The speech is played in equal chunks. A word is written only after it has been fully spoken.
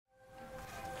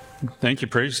Thank you,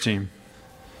 praise team.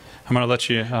 I'm going to let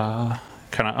you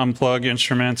kind of unplug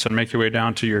instruments and make your way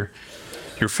down to your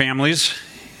families.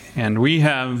 And we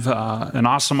have an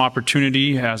awesome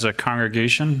opportunity as a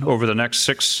congregation over the next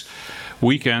 6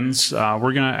 weekends. We're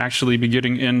going to actually be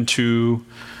getting into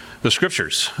the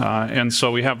scriptures. And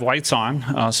so we have lights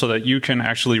on so that you can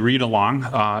actually read along.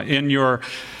 In your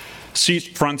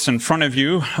seat fronts in front of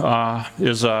you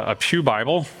is a pew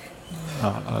Bible.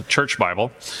 A church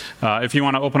Bible. If you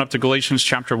want to open up to Galatians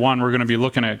chapter 1, we're going to be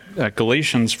looking at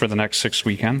Galatians for the next 6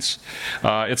 weekends.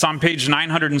 It's on page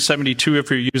 972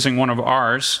 if you're using one of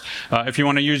ours. If you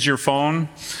want to use your phone,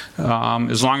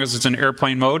 as long as it's in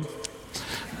airplane mode.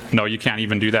 No, you can't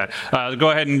even do that.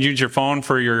 Go ahead and use your phone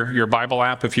for your Bible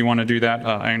app if you want to do that.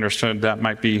 I understood that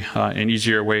might be an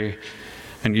easier way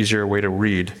to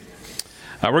read.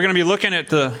 We're going to be looking at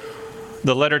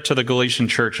the letter to the Galatian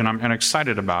church, and I'm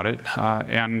excited about it.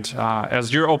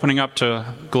 As you're opening up to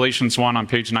Galatians 1 on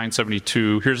page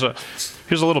 972, here's a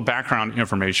little background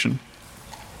information.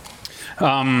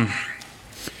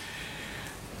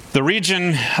 The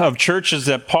region of churches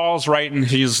that Paul's writing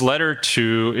his letter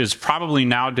to is probably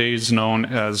nowadays known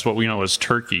as what we know as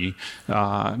Turkey,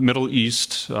 Middle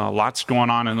East. Lots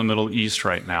going on in the Middle East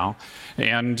right now.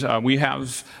 And we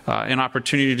have an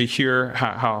opportunity to hear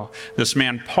how this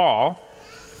man, Paul,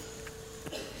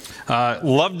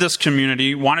 loved this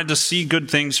community, wanted to see good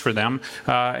things for them,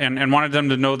 and wanted them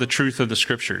to know the truth of the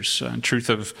scriptures, truth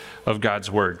of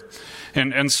God's word.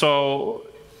 And so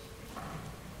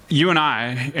you and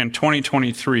I, in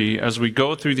 2023, as we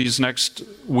go through these next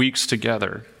weeks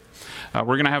together,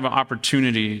 we're going to have an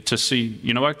opportunity to see,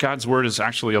 you know what, God's word is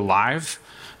actually alive.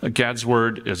 God's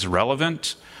word is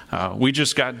relevant. We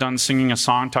just got done singing a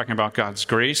song talking about God's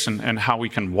grace and how we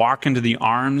can walk into the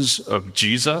arms of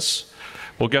Jesus.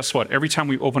 Well, guess what? Every time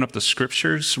we open up the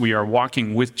scriptures, we are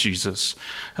walking with Jesus.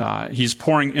 He's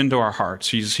pouring into our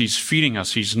hearts. He's feeding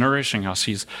us. He's nourishing us.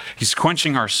 He's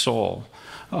quenching our soul.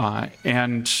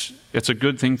 And it's a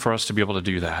good thing for us to be able to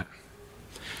do that.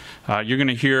 You're going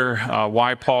to hear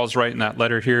why Paul's writing that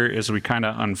letter here as we kind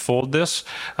of unfold this.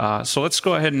 So let's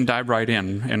go ahead and dive right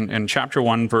in chapter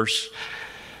 1, verse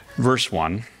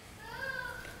 1.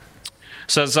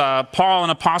 Says, Paul, an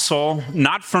apostle,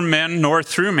 not from men nor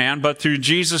through man, but through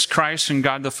Jesus Christ and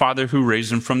God the Father who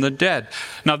raised him from the dead.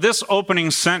 Now, this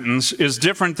opening sentence is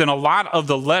different than a lot of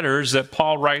the letters that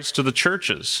Paul writes to the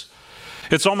churches.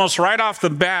 It's almost right off the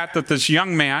bat that this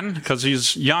young man, because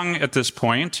he's young at this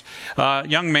point,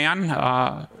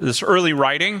 this early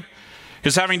writing,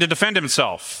 is having to defend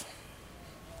himself.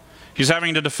 He's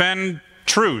having to defend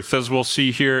truth, as we'll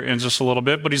see here in just a little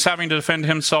bit, but he's having to defend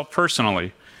himself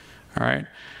personally. All right.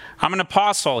 I'm an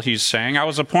apostle, he's saying. I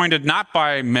was appointed not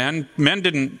by men. Men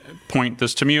didn't point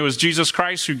this to me. It was Jesus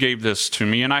Christ who gave this to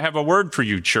me. And I have a word for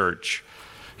you, church.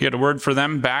 He had a word for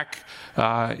them back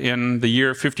in the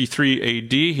year 53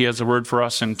 AD. He has a word for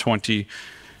us in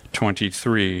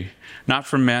 2023. Not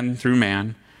from men, through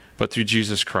man, but through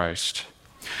Jesus Christ.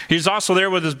 He's also there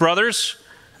with his brothers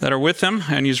that are with him,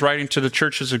 and he's writing to the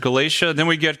churches of Galatia. Then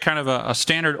we get kind of a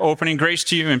standard opening. Grace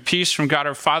to you and peace from God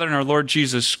our Father and our Lord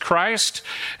Jesus Christ.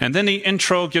 And then the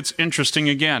intro gets interesting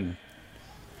again.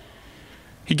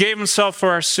 He gave himself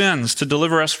for our sins to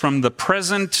deliver us from the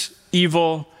present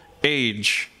evil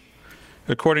age,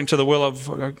 according to the will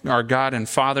of our God and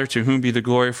Father, to whom be the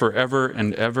glory forever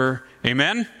and ever.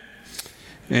 Amen?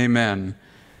 Amen.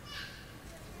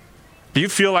 Do you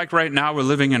feel like right now we're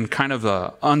living in kind of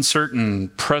an uncertain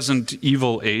present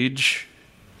evil age?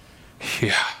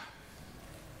 Yeah.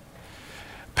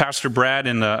 Pastor Brad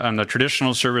in the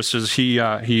traditional services, he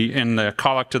in the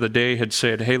collect of the day had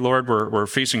said, "Hey Lord, we're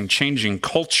facing changing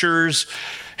cultures,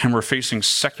 and we're facing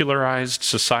secularized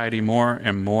society more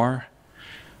and more."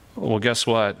 Well, guess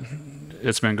what?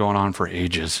 It's been going on for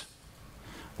ages.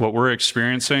 What we're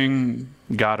experiencing,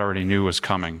 God already knew was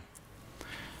coming.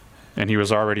 And he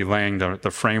was already laying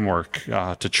the framework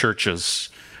to churches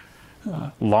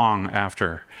long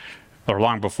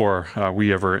before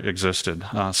we ever existed.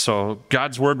 So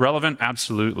God's word relevant?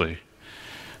 Absolutely.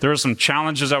 There are some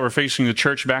challenges that were facing the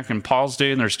church back in Paul's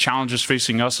day, and there's challenges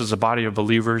facing us as a body of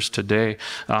believers today.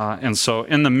 And so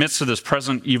in the midst of this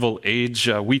present evil age,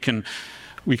 we can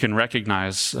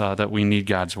recognize that we need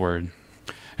God's word.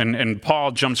 And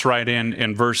Paul jumps right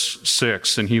in verse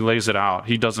 6, and he lays it out.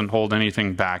 He doesn't hold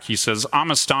anything back. He says, I'm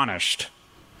astonished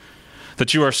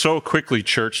that you are so quickly,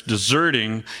 church,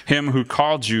 deserting him who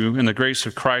called you in the grace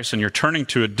of Christ, and you're turning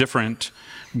to a different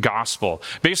gospel.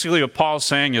 Basically, what Paul's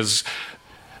saying is,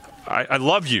 I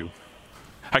love you.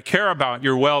 I care about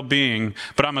your well-being,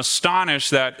 but I'm astonished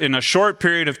that in a short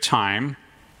period of time,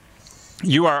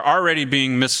 you are already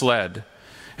being misled.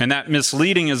 And that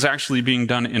misleading is actually being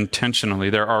done intentionally.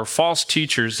 There are false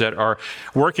teachers that are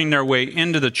working their way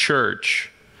into the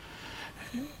church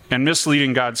and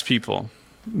misleading God's people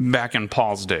back in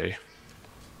Paul's day,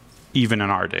 even in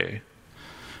our day.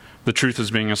 The truth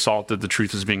is being assaulted, the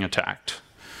truth is being attacked.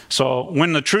 So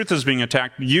when the truth is being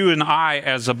attacked, you and I,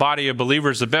 as a body of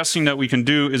believers, the best thing that we can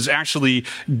do is actually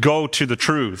go to the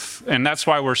truth. And that's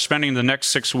why we're spending the next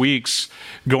 6 weeks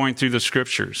going through the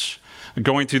scriptures,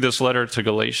 going through this letter to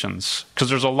Galatians, because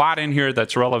there's a lot in here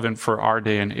that's relevant for our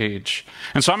day and age.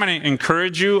 And so I'm going to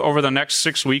encourage you over the next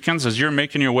 6 weekends, as you're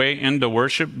making your way into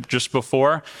worship just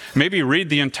before, maybe read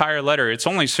the entire letter. It's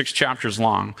only 6 chapters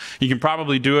long. You can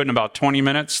probably do it in about 20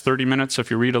 minutes, 30 minutes if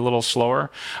you read a little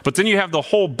slower. But then you have the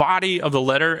whole body of the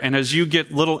letter, and as you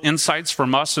get little insights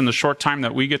from us in the short time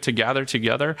that we get to gather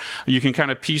together, you can kind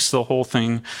of piece the whole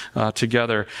thing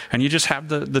together. And you just have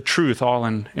the truth all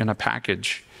in a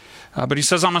package. But he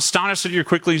says, I'm astonished that you're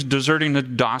quickly deserting the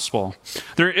gospel.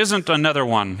 There isn't another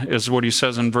one, is what he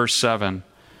says in verse 7.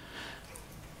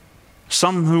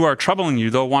 Some who are troubling you,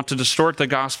 though, want to distort the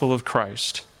gospel of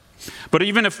Christ. But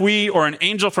even if we or an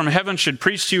angel from heaven should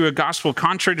preach to you a gospel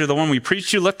contrary to the one we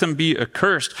preach to you, let them be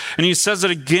accursed. And he says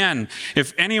it again.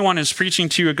 If anyone is preaching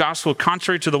to you a gospel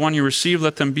contrary to the one you received,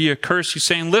 let them be accursed. He's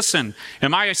saying, listen,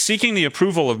 am I seeking the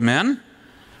approval of men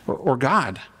or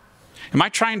God? Am I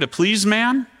trying to please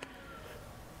man?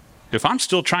 If I'm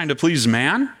still trying to please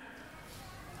man,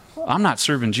 I'm not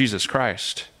serving Jesus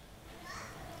Christ.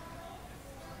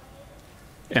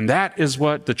 And that is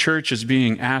what the church is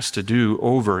being asked to do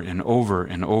over and over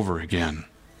and over again.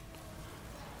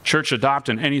 Church adopt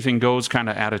an anything goes kind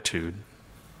of attitude.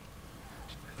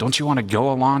 Don't you want to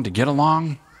go along to get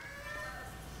along?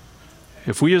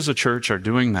 If we as a church are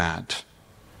doing that,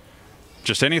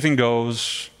 just anything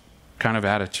goes kind of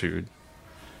attitude,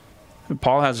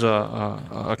 Paul has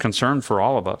a concern for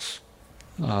all of us,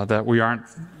 that we aren't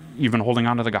even holding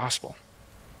on to the gospel,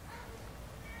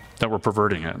 that we're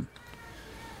perverting it.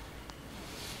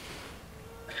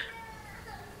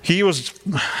 He was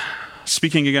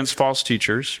speaking against false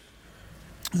teachers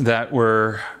that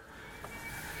were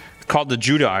called the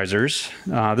Judaizers.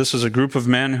 This is a group of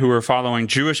men who were following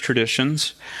Jewish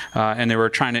traditions, and they were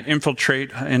trying to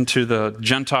infiltrate into the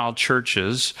Gentile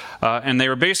churches. And they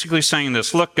were basically saying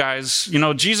this, look, guys,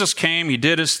 Jesus came, he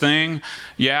did his thing,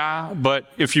 yeah, but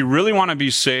if you really want to be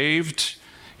saved,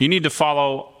 you need to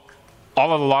follow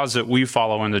all of the laws that we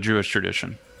follow in the Jewish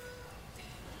tradition.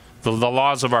 The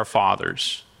laws of our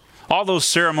fathers. All those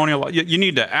ceremonial, you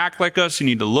need to act like us, you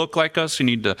need to look like us, you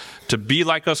need to be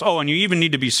like us. Oh, and you even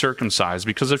need to be circumcised,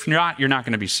 because if you're not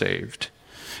going to be saved.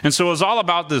 And so it was all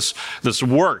about this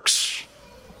works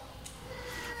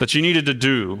that you needed to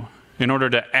do in order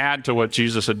to add to what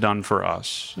Jesus had done for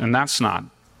us. And that's not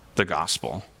the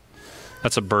gospel.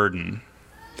 That's a burden.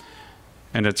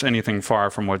 And it's anything far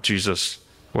from what Jesus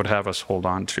would have us hold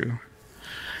on to.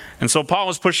 And so Paul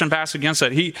was pushing back against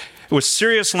that. With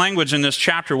serious language in this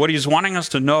chapter, what he's wanting us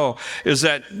to know is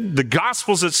that the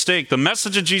gospel's at stake. The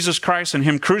message of Jesus Christ and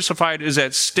him crucified is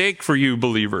at stake for you,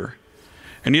 believer.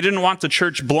 And he didn't want the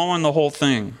church blowing the whole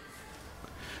thing.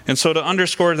 And so to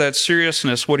underscore that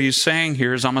seriousness, what he's saying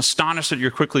here is, I'm astonished that you're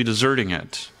quickly deserting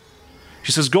it.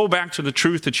 He says, go back to the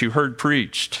truth that you heard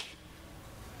preached.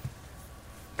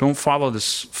 Don't follow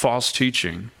this false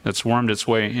teaching that's wormed its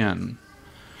way in.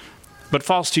 But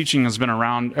false teaching has been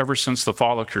around ever since the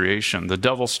fall of creation. The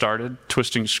devil started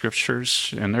twisting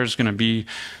scriptures, and there's going to be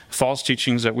false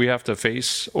teachings that we have to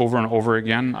face over and over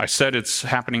again. I said it's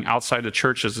happening outside the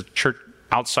church as the church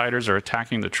outsiders are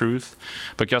attacking the truth.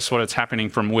 But guess what? It's happening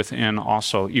from within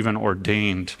also. Even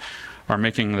ordained are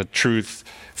making the truth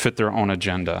fit their own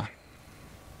agenda.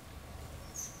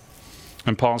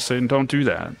 And Paul's saying, don't do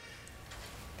that.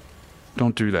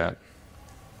 Don't do that.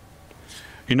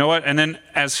 You know what? And then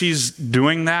as he's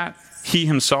doing that, he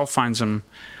himself finds him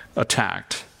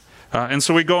attacked. And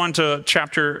so we go into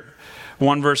chapter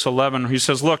 1, verse 11. He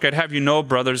says, look, I'd have you know,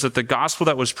 brothers, that the gospel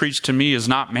that was preached to me is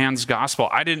not man's gospel.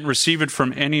 I didn't receive it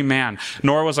from any man,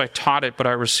 nor was I taught it, but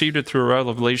I received it through a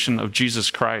revelation of Jesus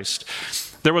Christ.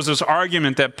 There was this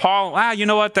argument that Paul, you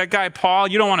know what, that guy Paul,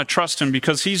 you don't want to trust him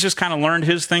because he's just kind of learned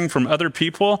his thing from other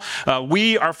people.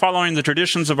 We are following the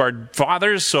traditions of our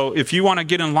fathers, so if you want to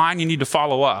get in line, you need to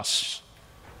follow us.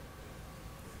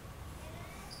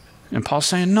 And Paul's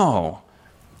saying, no,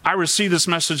 I received this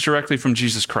message directly from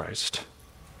Jesus Christ.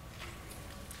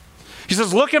 He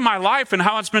says, look at my life and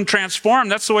how it's been transformed.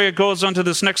 That's the way it goes on to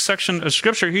this next section of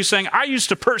Scripture. He's saying, I used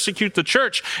to persecute the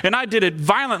church, and I did it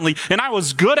violently, and I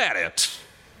was good at it.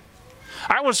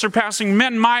 I was surpassing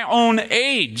men my own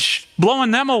age,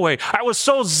 blowing them away. I was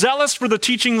so zealous for the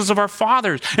teachings of our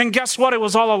fathers. And guess what? It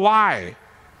was all a lie.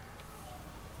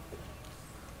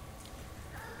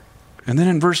 And then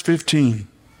in verse 15,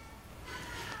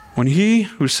 when he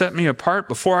who set me apart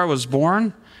before I was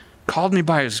born called me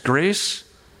by his grace,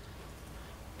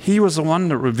 he was the one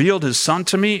that revealed his Son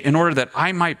to me in order that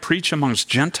I might preach amongst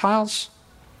Gentiles.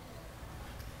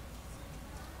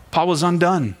 Paul was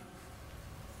undone.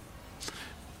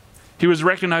 He was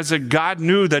recognized that God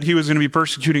knew that he was going to be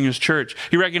persecuting his church.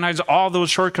 He recognized all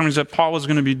those shortcomings that Paul was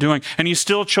going to be doing. And he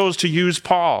still chose to use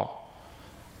Paul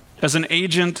as an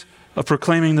agent of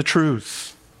proclaiming the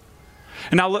truth.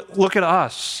 And now look at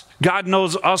us. God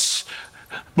knows us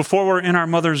before we're in our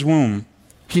mother's womb.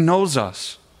 He knows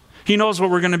us. He knows what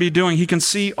we're going to be doing. He can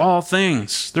see all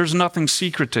things. There's nothing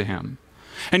secret to him.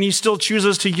 And he still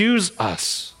chooses to use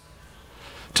us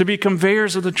to be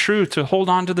conveyors of the truth, to hold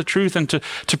on to the truth and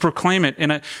to proclaim it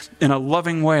in a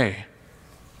loving way.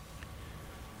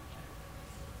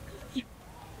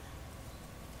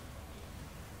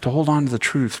 To hold on to the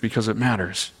truth because it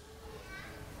matters.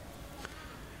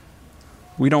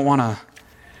 We don't want to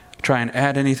try and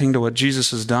add anything to what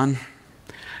Jesus has done.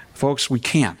 Folks, we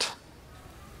can't.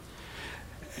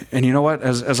 And you know what?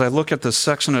 As I look at this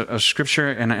section of Scripture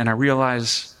and I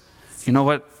realize, you know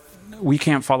what? We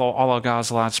can't follow all of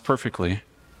God's laws perfectly.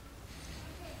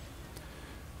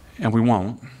 And we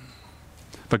won't.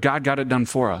 But God got it done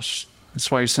for us.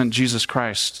 That's why he sent Jesus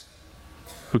Christ,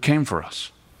 who came for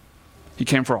us. He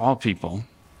came for all people.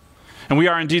 And we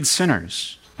are indeed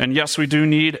sinners. And yes, we do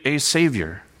need a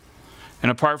Savior.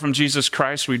 And apart from Jesus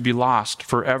Christ, we'd be lost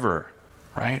forever,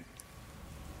 right?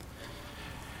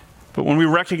 But when we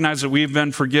recognize that we've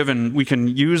been forgiven, we can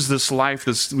use this life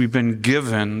that we've been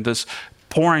given, this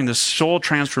pouring, this soul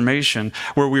transformation,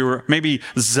 where we were maybe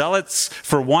zealots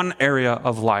for one area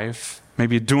of life,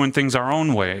 maybe doing things our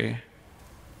own way.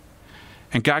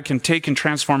 And God can take and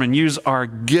transform and use our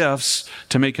gifts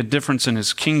to make a difference in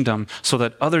his kingdom so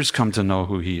that others come to know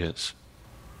who he is.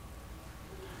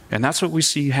 And that's what we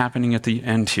see happening at the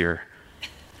end here.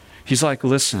 He's like,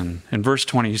 listen, in verse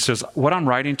 20, he says, what I'm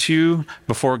writing to you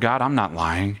before God, I'm not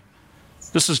lying.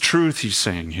 This is truth, he's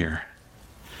saying here.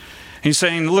 He's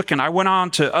saying, look, and I went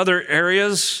on to other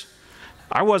areas.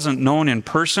 I wasn't known in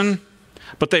person,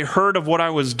 but they heard of what I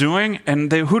was doing,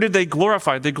 and who did they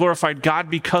glorify? They glorified God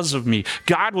because of me.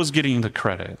 God was getting the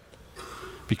credit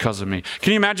because of me.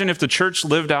 Can you imagine if the church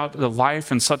lived out the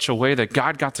life in such a way that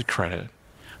God got the credit?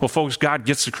 Well, folks, God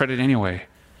gets the credit anyway.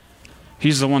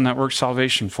 He's the one that works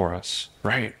salvation for us,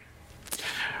 right?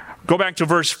 Go back to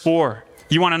verse 4.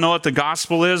 You want to know what the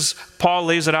gospel is? Paul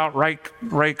lays it out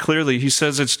right clearly. He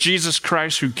says it's Jesus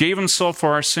Christ who gave himself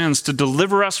for our sins to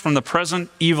deliver us from the present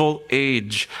evil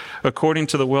age, according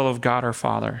to the will of God our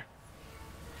Father.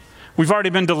 We've already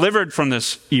been delivered from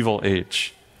this evil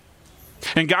age.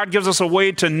 And God gives us a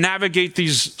way to navigate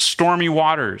these stormy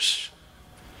waters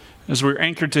as we're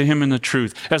anchored to him in the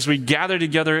truth, as we gather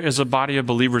together as a body of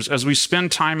believers, as we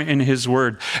spend time in his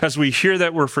word, as we hear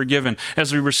that we're forgiven,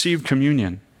 as we receive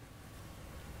communion,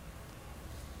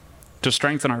 to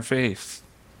strengthen our faith,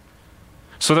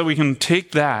 so that we can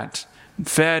take that,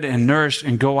 fed and nourished,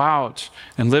 and go out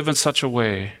and live in such a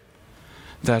way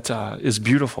that is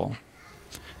beautiful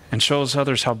and shows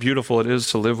others how beautiful it is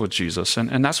to live with Jesus.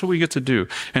 And that's what we get to do.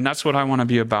 And that's what I want to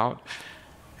be about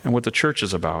and what the church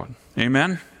is about.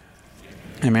 Amen?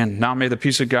 Amen. Now may the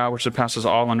peace of God, which surpasses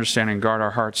all understanding, guard our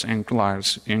hearts and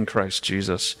lives in Christ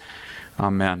Jesus.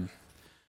 Amen.